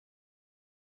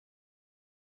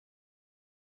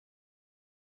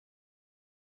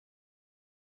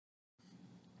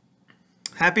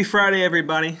Happy Friday,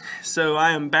 everybody. So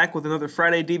I am back with another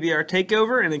Friday DBR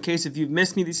takeover, and in case if you've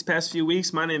missed me these past few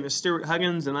weeks, my name is Stuart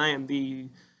Huggins, and I am the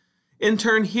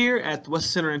intern here at the Wesley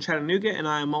Center in Chattanooga, and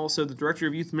I am also the Director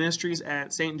of Youth Ministries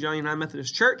at St. John United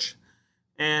Methodist Church.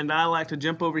 And I like to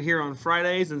jump over here on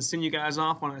Fridays and send you guys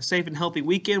off on a safe and healthy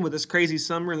weekend with this crazy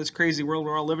summer and this crazy world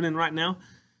we're all living in right now.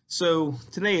 So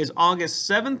today is August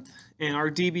 7th, and our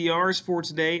DBRs for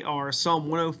today are Psalm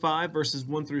 105, verses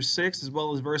 1 through 6, as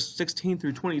well as verse 16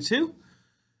 through 22,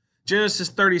 Genesis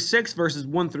 36, verses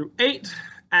 1 through 8,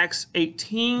 Acts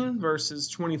 18, verses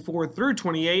 24 through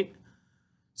 28,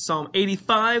 Psalm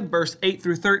 85, verse 8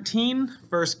 through 13,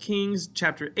 1 Kings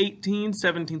chapter 18,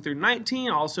 17 through 19,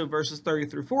 also verses 30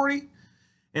 through 40,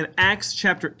 and Acts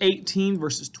chapter 18,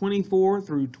 verses 24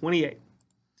 through 28.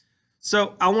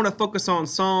 So I want to focus on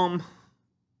Psalm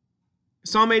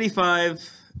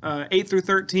 85, 8 through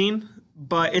 13,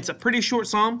 but it's a pretty short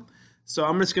psalm, so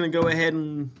I'm just going to go ahead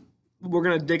and we're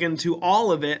going to dig into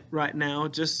all of it right now,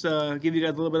 just give you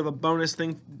guys a little bit of a bonus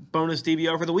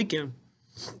DBR for the weekend.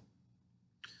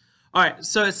 All right,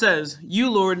 so it says, "You,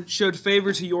 Lord, showed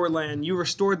favor to your land. You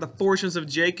restored the fortunes of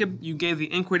Jacob. You gave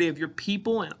the iniquity of your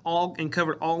people and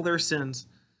covered all their sins.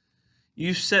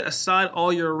 You set aside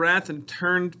all your wrath and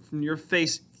turned from your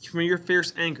fierce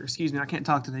anger." Excuse me, I can't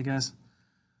talk today, guys.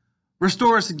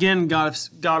 "Restore us again, God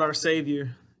our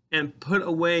Savior, and put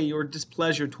away your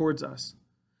displeasure towards us.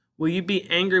 Will you be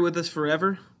angry with us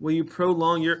forever? Will you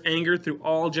prolong your anger through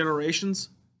all generations?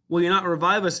 Will you not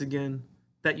revive us again,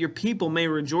 that your people may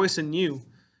rejoice in you?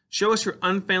 Show us your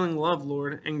unfailing love,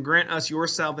 Lord, and grant us your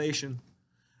salvation.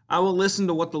 I will listen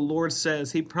to what the Lord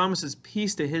says. He promises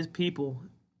peace to his people,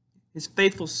 his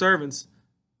faithful servants,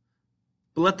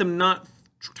 but let them not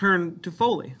turn to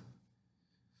folly.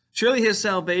 Surely his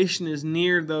salvation is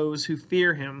near those who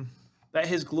fear him, that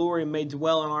his glory may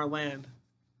dwell in our land.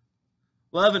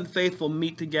 Love and faithful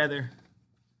meet together.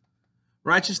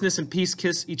 Righteousness and peace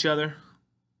kiss each other.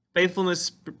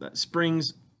 Faithfulness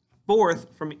springs forth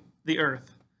from the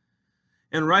earth,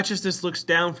 and righteousness looks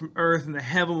down from earth, and the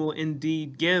heaven will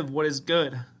indeed give what is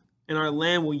good, and our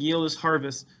land will yield its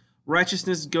harvest.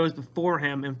 Righteousness goes before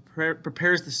him and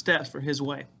prepares the steps for his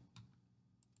way."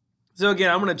 So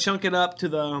again, I'm going to chunk it up to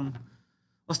the,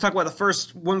 let's talk about the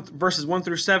first verses 1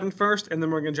 through 7 first, and then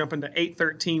we're going to jump into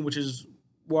 8:13, which is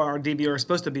what our DBR is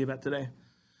supposed to be about today.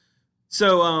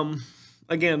 So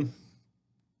again,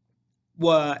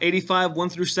 85, 1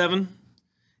 through 7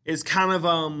 is kind of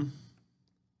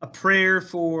a prayer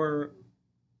for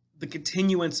the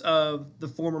continuance of the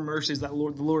former mercies that the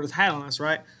Lord has had on us,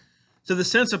 right? So the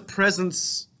sense of present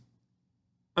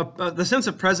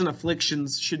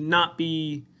afflictions should not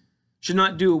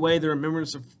do away the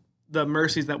remembrance of the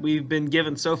mercies that we've been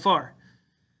given so far.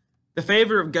 The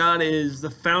favor of God is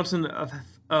the fountain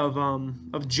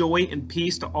of joy and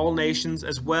peace to all nations,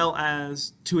 as well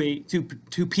as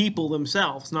to people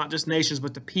themselves, not just nations,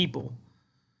 but to people,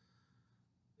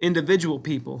 individual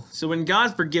people. So when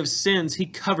God forgives sins, he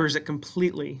covers it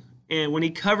completely. And when he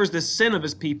covers the sin of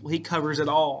his people, he covers it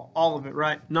all of it,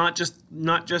 right? Not just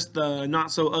the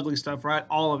not so ugly stuff, right?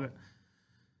 All of it.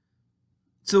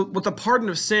 So what the pardon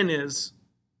of sin is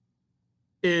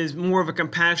more of a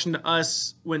compassion to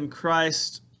us when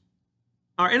Christ,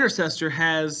 our intercessor,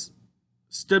 has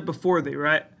stood before thee,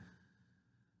 right?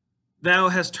 Thou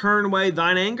hast turned away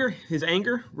thine anger, his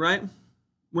anger, right?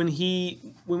 When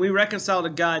we reconcile to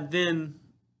God, then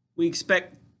we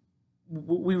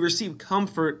receive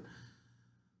comfort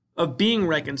of being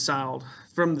reconciled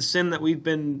from the sin that we've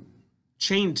been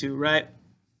chained to, right?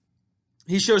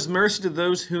 He shows mercy to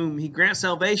those whom he grants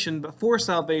salvation, but for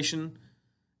salvation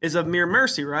is of mere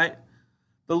mercy, right?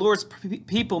 The Lord's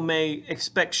people may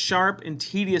expect sharp and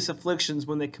tedious afflictions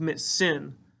when they commit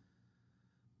sin.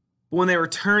 But when they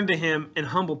return to him in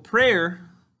humble prayer,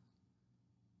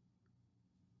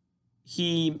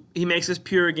 he makes us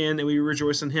pure again, and we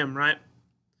rejoice in him, right?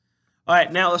 All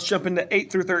right, now let's jump into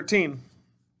 8 through 13.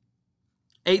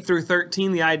 8 through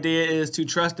 13, the idea is to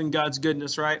trust in God's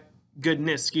goodness, right?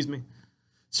 Goodness, excuse me.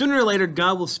 Sooner or later,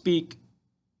 God will speak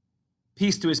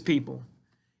peace to his people.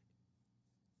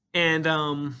 And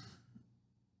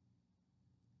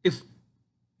if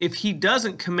he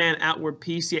doesn't command outward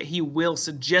peace, yet he will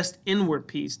suggest inward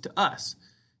peace to us,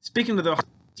 speaking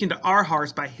to our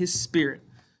hearts by his Spirit.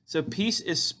 So peace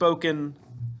is spoken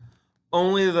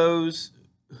only to those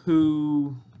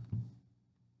who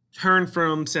turn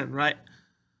from sin, right?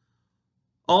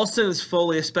 All sin is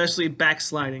folly, especially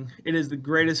backsliding. It is the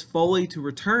greatest folly to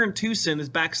return to sin is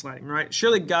backsliding, right?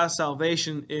 Surely God's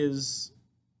salvation is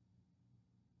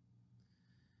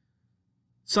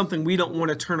something we don't want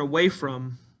to turn away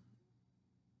from.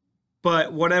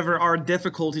 But whatever our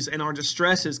difficulties and our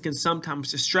distresses can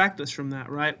sometimes distract us from that,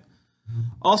 right?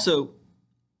 Also,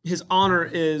 his honor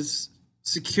is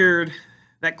secured,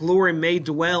 that glory may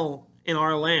dwell in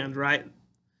our land, right?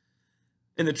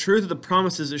 And the truth of the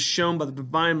promises is shown by the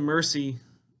divine mercy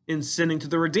in sending to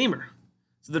the Redeemer.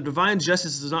 So the divine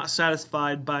justice is not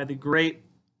satisfied by the great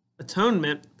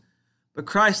atonement, but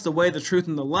Christ, the way, the truth,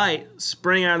 and the light,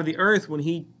 sprang out of the earth when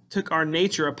he took our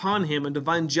nature upon him, and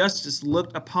divine justice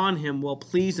looked upon him well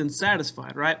pleased and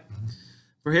satisfied, right?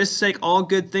 For his sake, all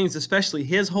good things, especially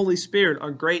his Holy Spirit,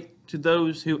 are great to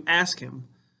those who ask him.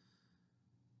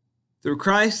 Through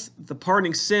Christ, the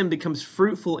pardoning sin becomes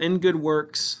fruitful in good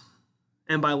works,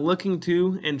 and by looking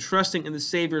to and trusting in the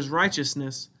Savior's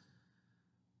righteousness,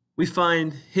 we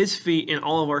find his feet in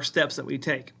all of our steps that we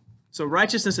take. So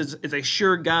righteousness is a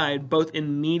sure guide, both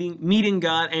in meeting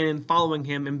God and in following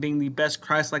him and being the best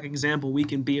Christ-like example we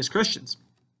can be as Christians.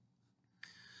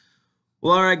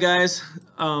 Well, all right, guys.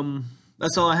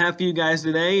 That's all I have for you guys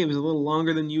today. It was a little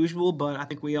longer than usual, but I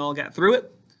think we all got through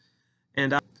it.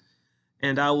 And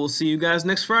I will see you guys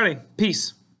next Friday.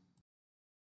 Peace.